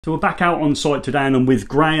So we're back out on site today and I'm with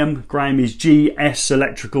Graham. Graham is GS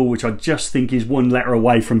Electrical, which I just think is one letter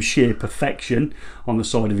away from sheer perfection on the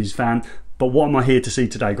side of his van. But what am I here to see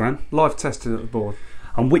today, Graham? Live testing at the board.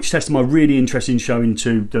 And which test am I really interested in showing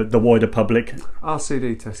to the wider public?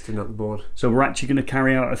 RCD testing at the board. So we're actually going to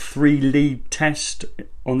carry out a 3-lead test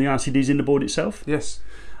on the RCDs in the board itself? Yes.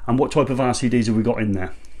 And what type of RCDs have we got in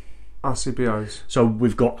there? RCBOs. So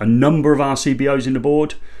we've got a number of RCBOs in the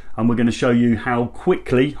board, and we're going to show you how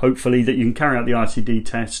quickly, hopefully, that you can carry out the RCD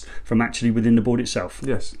test from actually within the board itself.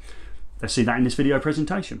 Yes. Let's see that in this video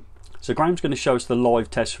presentation. So Graham's going to show us the live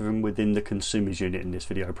test from within the consumers unit in this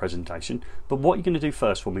video presentation. But what are you going to do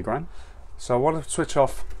first for me, Graham? So I want to switch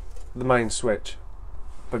off the main switch.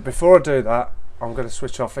 But before I do that, I'm going to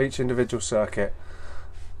switch off each individual circuit.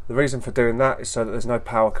 The reason for doing that is so that there's no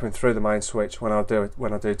power coming through the main switch when I do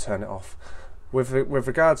turn it off. With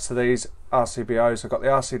regards to these RCBOs, I've got the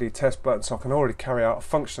RCD test button, so I can already carry out a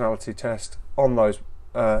functionality test on those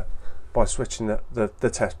by switching the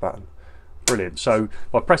test button. Brilliant. So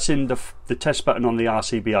by pressing the test button on the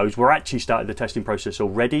RCBOs, we're actually started the testing process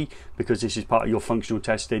already, because this is part of your functional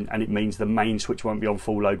testing, and it means the main switch won't be on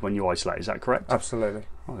full load when you isolate. Is that correct? Absolutely.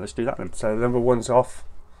 Right, let's do that then. So number one's off.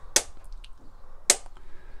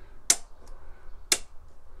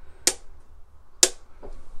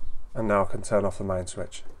 And now I can turn off the main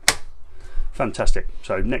switch. Fantastic.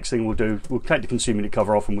 So next thing we'll do, we'll take the consumer unit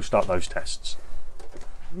cover off and we'll start those tests.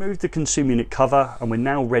 Move the consumer unit cover, and we're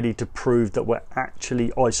now ready to prove that we're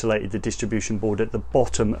actually isolated the distribution board at the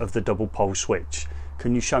bottom of the double pole switch.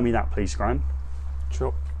 Can you show me that please, Graham?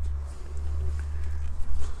 Sure.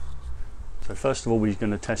 So first of all, we're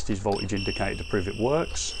going to test his voltage indicator to prove it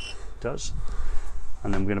works. It does.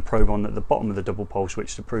 And then we're going to probe on at the bottom of the double pole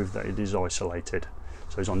switch to prove that it is isolated.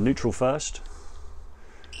 So he's on neutral first,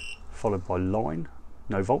 followed by line,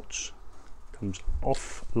 no volts, comes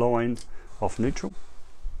off line, off neutral.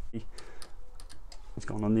 It's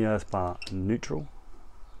gone on the earth bar and neutral,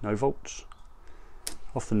 no volts,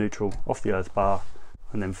 off the neutral, off the earth bar,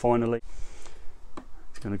 and then finally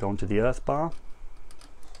it's going to go onto the earth bar,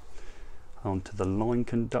 onto the line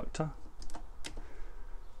conductor,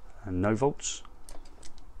 and no volts,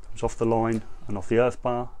 comes off the line and off the earth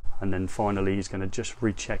bar. And then finally he's going to just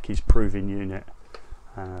recheck his proving unit,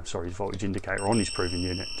 his voltage indicator on his proving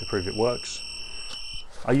unit to prove it works.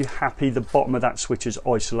 Are you happy the bottom of that switch has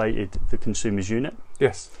isolated the consumer's unit?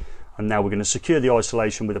 Yes. And now we're going to secure the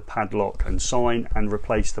isolation with a padlock and sign and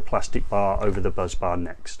replace the plastic bar over the buzz bar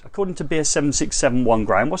next. According to BS7671,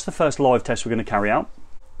 Graham, what's the first live test we're going to carry out?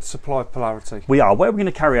 Supply polarity. We are. Where are we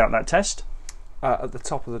going to carry out that test? At the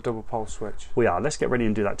top of the double pole switch. We are. Let's get ready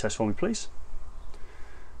and do that test for me, please.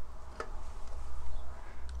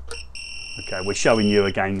 Okay, we're showing you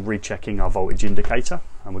again rechecking our voltage indicator,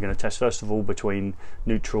 and we're going to test first of all between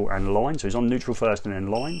neutral and line. So he's on neutral first and then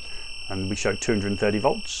line, and we showed 230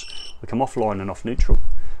 volts. We come off line and off neutral.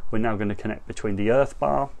 We're now going to connect between the earth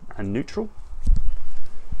bar and neutral.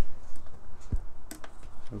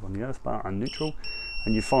 So we've got the earth bar and neutral,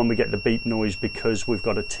 and you find we get the beep noise because we've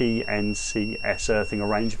got a TNCS earthing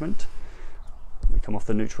arrangement. We come off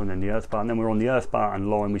the neutral and then the earth bar, and then we're on the earth bar and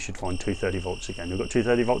line. We should find 230 volts again. We've got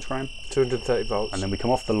 230 volts, Graham? 230 volts. And then we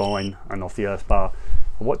come off the line and off the earth bar.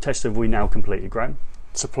 What test have we now completed, Graham?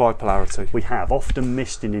 Supply polarity. We have, often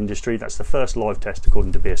missed in industry. That's the first live test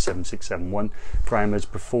according to BS7671. Graham has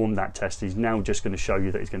performed that test. He's now just going to show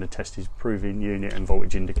you that he's going to test his proving unit and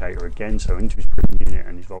voltage indicator again. So into his proving unit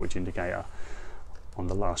and his voltage indicator on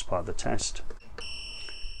the last part of the test.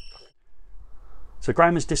 So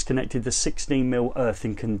Graham has disconnected the 16mm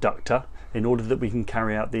earthing conductor in order that we can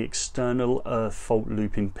carry out the external earth fault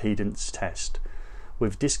loop impedance test.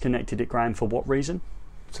 We've disconnected it, Graham, for what reason?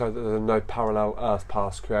 So that there are no parallel earth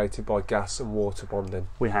paths created by gas and water bonding.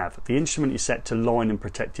 We have. The instrument is set to line and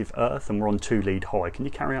protective earth, and we're on 2-lead high. Can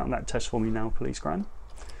you carry out that test for me now, please, Graham?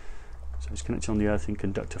 So he's connected on the earthing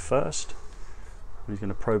conductor first. He's going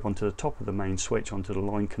to probe onto the top of the main switch onto the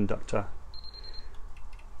line conductor.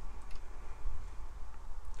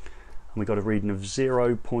 And we got a reading of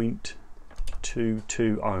 0.22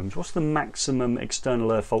 ohms. What's the maximum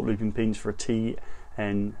external earth fault loop impedance for a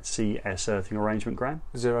TNCS earthing arrangement, Graham?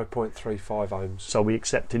 0.35 ohms. So are we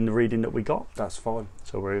accepting the reading that we got? That's fine.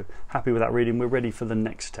 So we're happy with that reading. We're ready for the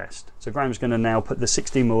next test. So Graham's going to now put the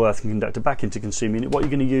 16mm earthing conductor back into consumer unit. What are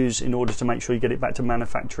you going to use in order to make sure you get it back to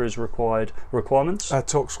manufacturer's requirements? A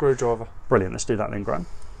torque screwdriver. Brilliant. Let's do that then, Graham.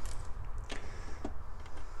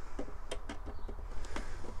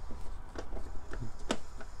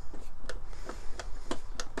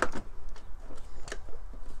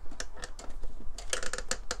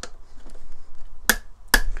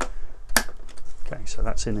 Okay, so So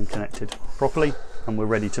that's in and connected properly, and we're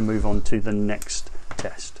ready to move on to the next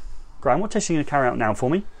test. Graham, what test are you going to carry out now for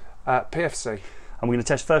me? PFC. And we're going to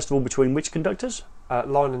test first of all between which conductors?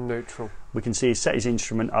 Line and neutral. We can see he's set his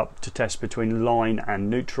instrument up to test between line and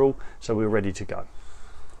neutral, so we're ready to go.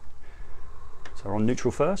 So we're on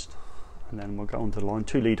neutral first, and then we'll go on to the line.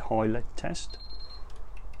 2 lead high lead test.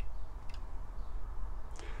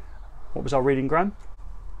 What was our reading, Graham?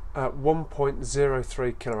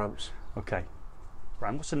 1.03 kiloamps. Okay.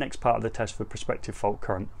 Graham, what's the next part of the test for prospective fault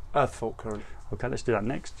current? Earth fault current. Okay, let's do that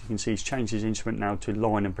next. You can see he's changed his instrument now to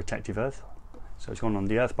line and protective earth. So it's gone on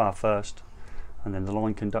the earth bar first, and then the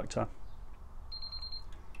line conductor.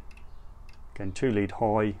 Again, 2 lead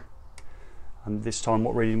high. And this time,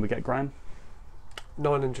 what reading we get, Graham?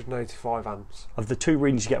 985 amps. Of the 2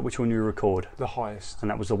 readings you get, which one you record? The highest. And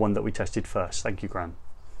that was the one that we tested first. Thank you, Graham.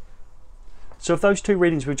 So of those 2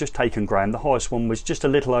 readings we've just taken, Graham, the highest one was just a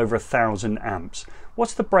little over 1,000 amps.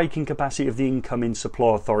 What's the breaking capacity of the incoming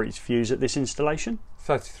supply authority's fuse at this installation?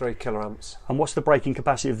 33 kiloamps. And what's the breaking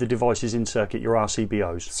capacity of the devices in circuit, your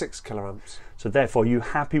RCBOs? 6 kiloamps. So therefore, are you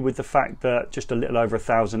happy with the fact that just a little over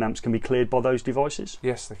 1,000 amps can be cleared by those devices?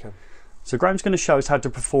 Yes, they can. So Graham's going to show us how to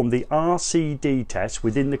perform the RCD test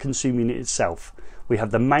within the consumer unit itself. We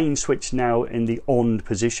have the main switch now in the on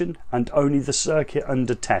position and only the circuit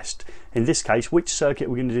under test. In this case, which circuit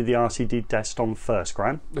are we going to do the RCD test on first,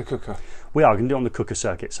 Graham? The cooker. We are going to do it on the cooker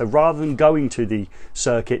circuit. So rather than going to the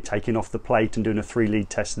circuit, taking off the plate and doing a 3 lead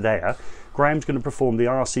test there, Graham's going to perform the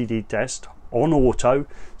RCD test on auto,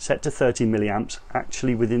 set to 30 milliamps,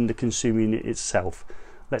 actually within the consumer unit itself.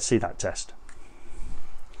 Let's see that test.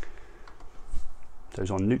 So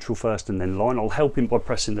he's on neutral first and then line. I'll help him by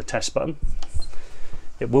pressing the test button.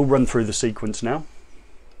 It will run through the sequence now.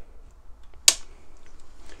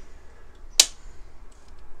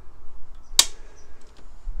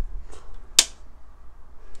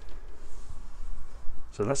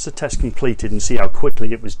 So that's the test completed, and see how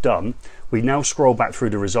quickly it was done. We now scroll back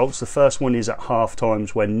through the results. The first one is at half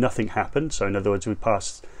times when nothing happened. So in other words, we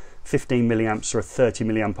passed 15 milliamps or 30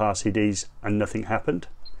 milliamp RCDs and nothing happened.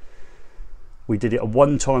 We did it at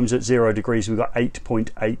 1 times at 0 degrees, we got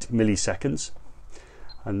 8.8 milliseconds.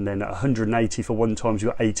 And then at 180 for 1 times, you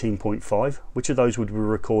got 18.5. Which of those would we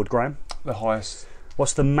record, Graham? The highest.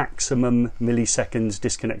 What's the maximum milliseconds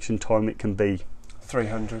disconnection time it can be?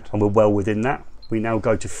 300. And we're well within that. We now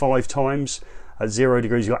go to 5 times. At 0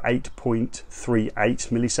 degrees, you got 8.38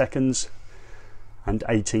 milliseconds and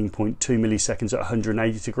 18.2 milliseconds at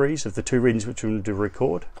 180 degrees. Of the 2 readings which we're going to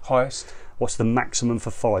record, Highest. what's the maximum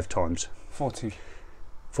for 5 times? 40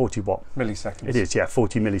 what? milliseconds. It is, yeah,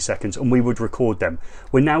 40 milliseconds, and we would record them.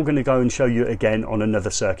 We're now going to go and show you again on another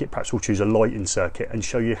circuit. Perhaps we'll choose a lighting circuit and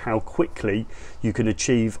show you how quickly you can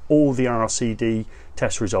achieve all the RCD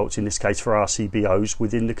test results, in this case for RCBOs,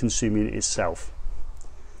 within the consumer unit itself.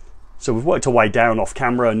 So we've worked our way down off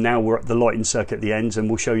camera, and now we're at the lighting circuit at the ends, and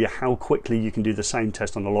we'll show you how quickly you can do the same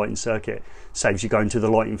test on the lighting circuit. Saves you going to the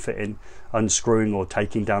lighting fitting, unscrewing or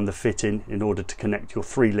taking down the fitting in order to connect your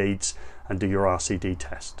 3 leads and do your RCD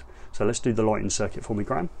test. So let's do the lighting circuit for me,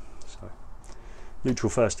 Graham. So neutral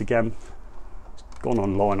first again. Gone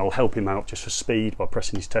online. I'll help him out just for speed by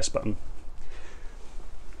pressing his test button.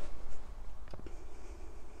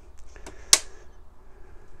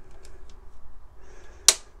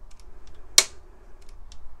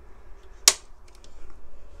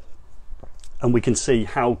 And we can see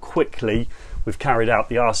how quickly we've carried out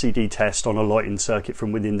the RCD test on a lighting circuit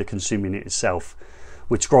from within the consumer unit itself.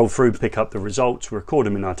 We'd scroll through, pick up the results, record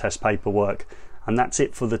them in our test paperwork, and that's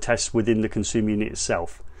it for the test within the consumer unit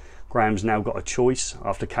itself. Graham's now got a choice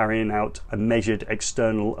after carrying out a measured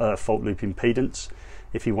external fault loop impedance,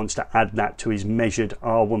 if he wants to add that to his measured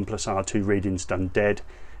R1 plus R2 readings done dead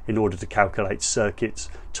in order to calculate circuits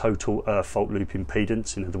total fault loop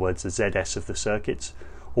impedance, in other words the ZS of the circuits,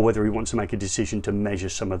 or whether he wants to make a decision to measure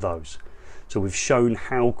some of those. So we've shown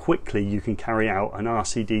how quickly you can carry out an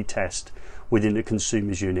RCD test within the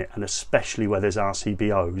consumer's unit, and especially where there's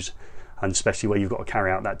RCBOs, and especially where you've got to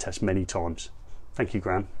carry out that test many times. Thank you,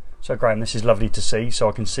 Graham. So Graham, this is lovely to see. So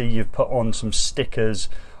I can see you've put on some stickers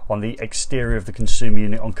on the exterior of the consumer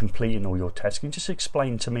unit on completing all your tests. Can you just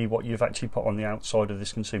explain to me what you've actually put on the outside of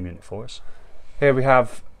this consumer unit for us? Here we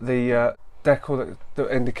have the decal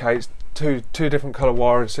that indicates two different colour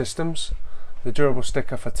wiring systems, the durable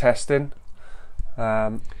sticker for testing,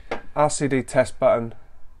 RCD test button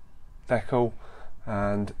decal,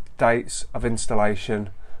 and dates of installation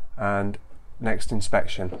and next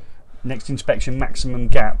inspection. Next inspection maximum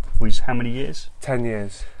gap was how many years? 10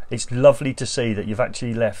 years. It's lovely to see that you've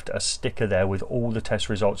actually left a sticker there with all the test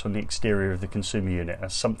results on the exterior of the consumer unit.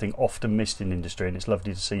 That's something often missed in industry, and it's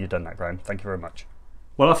lovely to see you've done that, Graham. Thank you very much.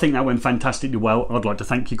 Well, I think that went fantastically well. I'd like to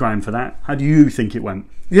thank you, Graham, for that. How do you think it went?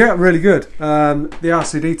 Yeah, really good. The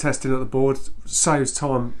RCD testing at the board saves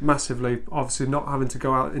time massively. Obviously, not having to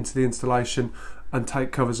go out into the installation and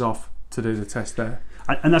take covers off to do the test there.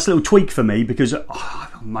 And that's a little tweak for me, because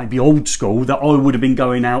maybe old school, that I would have been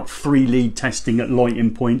going out 3-lead testing at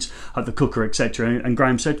lighting points at the cooker, etc. And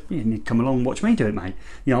Graham said, you need to come along and watch me do it, mate.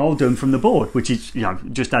 You know, I'll do them from the board, which is, you know,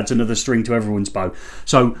 just adds another string to everyone's bow.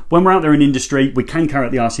 So when we're out there in industry, we can carry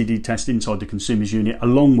out the RCD test inside the consumer's unit,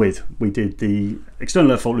 along with, we did the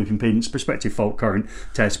external fault loop impedance, prospective fault current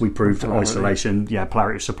test. We proved isolation,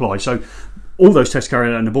 polarity of supply. So all those tests carried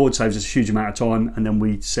out on the board saves us a huge amount of time. And then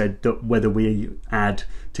we said that whether we add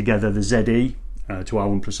together the ZE to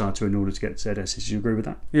R1 plus R2 in order to get ZS. Do you agree with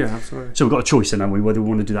that? Yeah, absolutely. So we've got a choice then, haven't we, whether we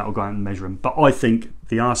want to do that or go out and measure them. But I think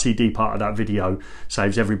the RCD part of that video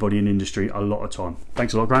saves everybody in industry a lot of time.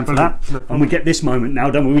 Thanks a lot, Graham, for that. And we get this moment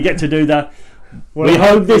now, don't we? We get to do the, we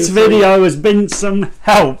hope this video has been some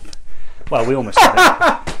help. Well, we almost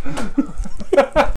had it.